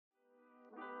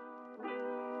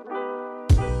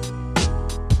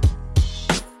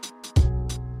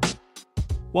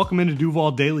Welcome into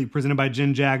Duval Daily, presented by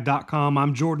GenJag.com.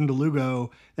 I'm Jordan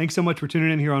DeLugo. Thanks so much for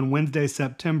tuning in here on Wednesday,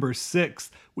 September 6th.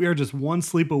 We are just one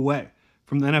sleep away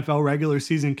from the NFL regular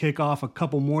season kickoff, a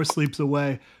couple more sleeps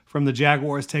away from the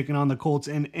Jaguars taking on the Colts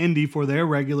in Indy for their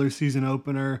regular season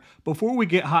opener. Before we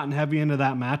get hot and heavy into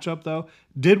that matchup, though,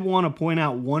 did want to point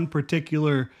out one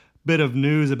particular bit of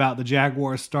news about the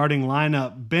Jaguars starting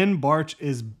lineup. Ben Bartch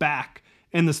is back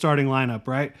in the starting lineup,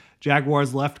 right?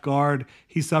 Jaguars left guard.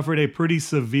 He suffered a pretty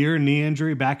severe knee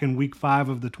injury back in week 5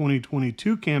 of the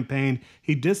 2022 campaign.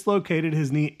 He dislocated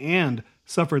his knee and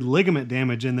suffered ligament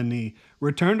damage in the knee.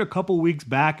 Returned a couple weeks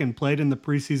back and played in the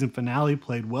preseason finale,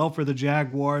 played well for the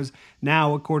Jaguars.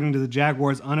 Now, according to the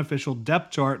Jaguars' unofficial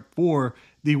depth chart for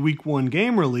the week 1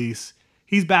 game release,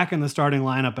 he's back in the starting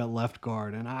lineup at left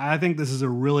guard. And I think this is a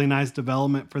really nice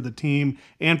development for the team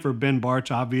and for Ben Bartch,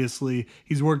 obviously.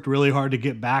 He's worked really hard to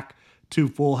get back to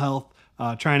full health,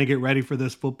 trying to get ready for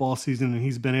this football season, and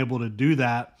he's been able to do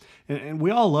that. And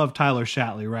we all love Tyler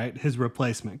Shatley, right? His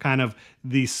replacement, kind of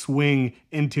the swing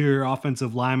interior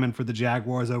offensive lineman for the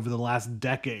Jaguars over the last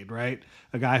decade, right?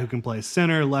 A guy who can play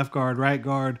center, left guard, right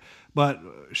guard.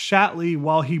 But Shatley,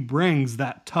 while he brings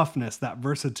that toughness, that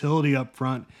versatility up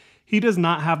front, he does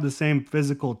not have the same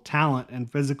physical talent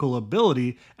and physical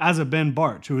ability as a Ben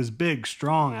Bartch, who is big,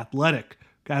 strong, athletic,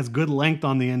 has good length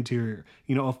on the interior,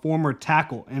 a former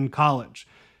tackle in college.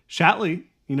 Shatley,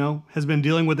 has been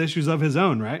dealing with issues of his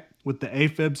own, right? With the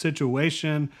AFib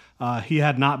situation, he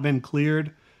had not been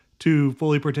cleared to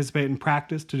fully participate in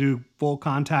practice, to do full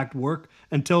contact work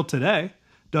until today.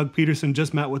 Doug Peterson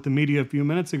just met with the media a few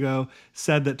minutes ago,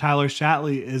 said that Tyler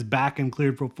Shatley is back and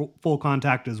cleared for full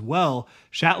contact as well.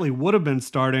 Shatley would have been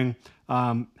starting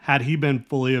had he been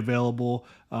fully available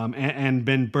and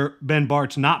Ben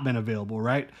Bartch not been available,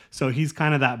 right? So he's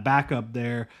kind of that backup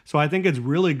there. So I think it's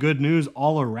really good news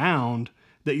all around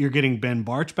that you're getting Ben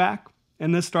Bartch back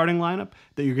in this starting lineup,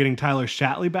 that you're getting Tyler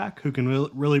Shatley back, who can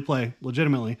really play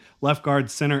legitimately left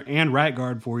guard, center, and right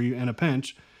guard for you in a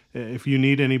pinch. If you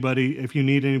need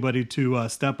anybody to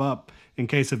step up in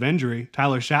case of injury,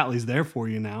 Tyler Shatley's there for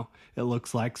you now, it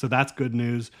looks like. So that's good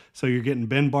news. So you're getting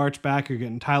Ben Bartch back, you're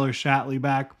getting Tyler Shatley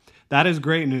back. That is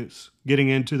great news getting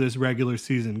into this regular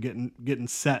season, getting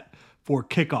set for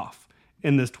kickoff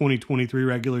in this 2023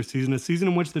 regular season, a season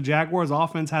in which the Jaguars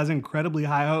offense has incredibly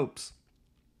high hopes.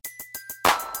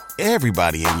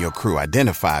 Everybody in your crew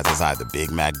identifies as either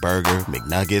Big Mac Burger,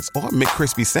 McNuggets, or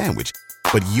McCrispy Sandwich.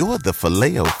 But you're the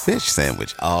Filet-O-Fish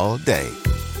Sandwich all day.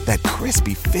 That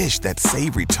crispy fish, that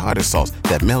savory tartar sauce,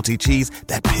 that melty cheese,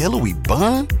 that pillowy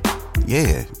bun.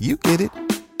 Yeah, you get it.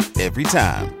 Every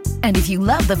time. And if you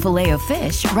love the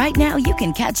Filet-O-Fish, right now you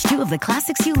can catch 2 of the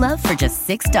classics you love for just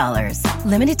 $6.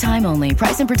 Limited time only.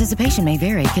 Price and participation may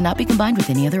vary. Cannot be combined with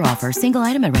any other offer. Single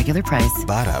item at regular price.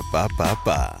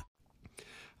 Ba-da-ba-ba-ba.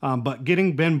 But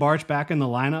getting Ben Bartch back in the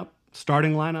lineup,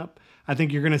 starting lineup, I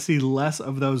think you're going to see less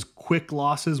of those quick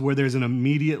losses where there's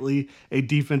immediately a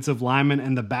defensive lineman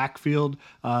in the backfield.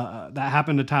 That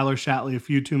happened to Tyler Shatley a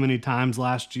few too many times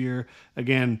last year.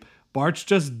 Again, Bartch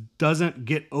just doesn't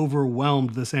get overwhelmed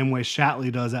the same way Shatley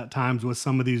does at times with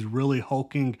some of these really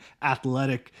hulking,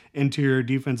 athletic interior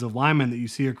defensive linemen that you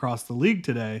see across the league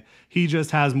today. He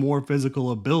just has more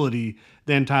physical ability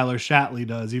than Tyler Shatley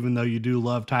does, even though you do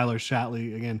love Tyler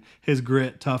Shatley. Again, his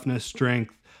grit, toughness,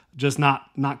 strength, just not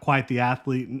quite the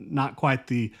athlete, not quite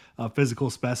the physical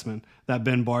specimen that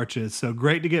Ben Bartch is. So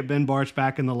great to get Ben Bartch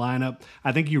back in the lineup.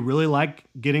 I think you really like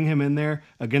getting him in there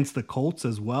against the Colts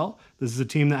as well. This is a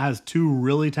team that has 2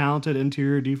 really talented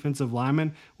interior defensive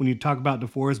linemen. When you talk about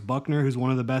DeForest Buckner, who's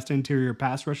one of the best interior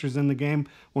pass rushers in the game,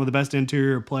 one of the best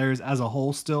interior players as a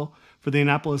whole still for the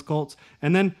Indianapolis Colts.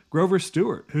 And then Grover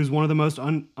Stewart, who's one of the most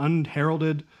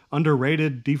unheralded,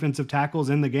 underrated defensive tackles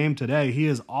in the game today. He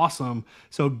is awesome.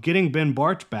 So getting Ben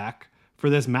Bartch back for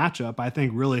this matchup, I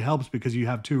think really helps because you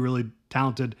have 2 really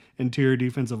talented interior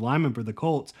defensive linemen for the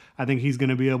Colts. I think he's going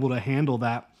to be able to handle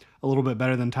that a little bit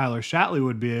better than Tyler Shatley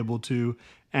would be able to.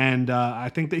 And I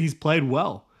think that he's played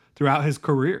well throughout his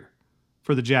career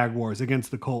for the Jaguars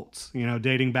against the Colts.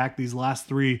 Dating back these last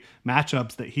 3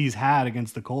 matchups that he's had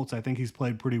against the Colts, I think he's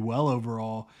played pretty well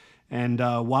overall. And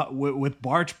with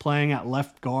Bartch playing at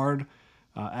left guard,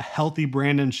 a healthy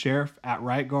Brandon Sheriff at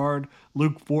right guard,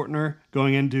 Luke Fortner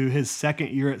going into his second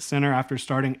year at center after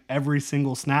starting every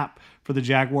single snap for the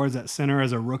Jaguars at center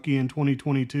as a rookie in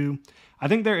 2022. I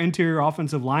think their interior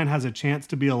offensive line has a chance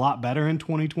to be a lot better in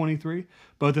 2023,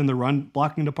 both in the run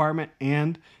blocking department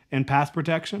and in pass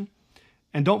protection.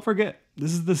 And don't forget,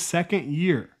 this is the second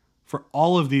year for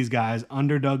all of these guys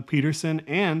under Doug Peterson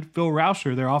and Phil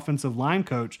Rauscher, their offensive line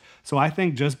coach. So I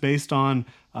think just based on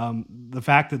The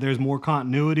fact that there's more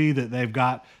continuity, that they've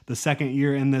got the second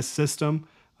year in this system,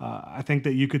 I think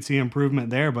that you could see improvement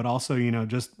there, but also,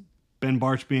 just Ben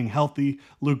Bartch being healthy,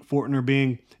 Luke Fortner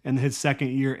being in his second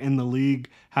year in the league,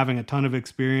 having a ton of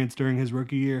experience during his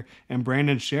rookie year, and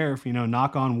Brandon Sheriff,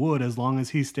 knock on wood, as long as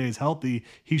he stays healthy,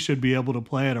 he should be able to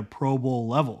play at a Pro Bowl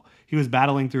level. He was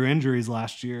battling through injuries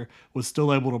last year, was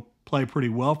still able to play pretty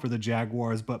well for the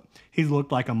Jaguars, but he's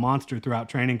looked like a monster throughout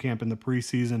training camp in the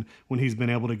preseason when he's been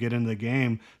able to get into the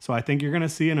game. So I think you're going to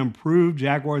see an improved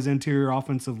Jaguars interior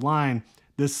offensive line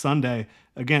this Sunday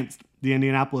against the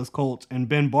Indianapolis Colts, and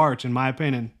Ben Bartch, in my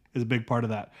opinion, is a big part of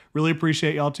that. Really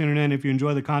appreciate y'all tuning in. If you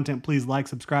enjoy the content, please like,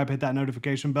 subscribe, hit that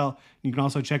notification bell. You can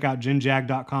also check out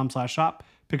ginjag.com/shop,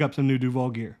 pick up some new Duval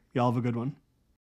gear. Y'all have a good one.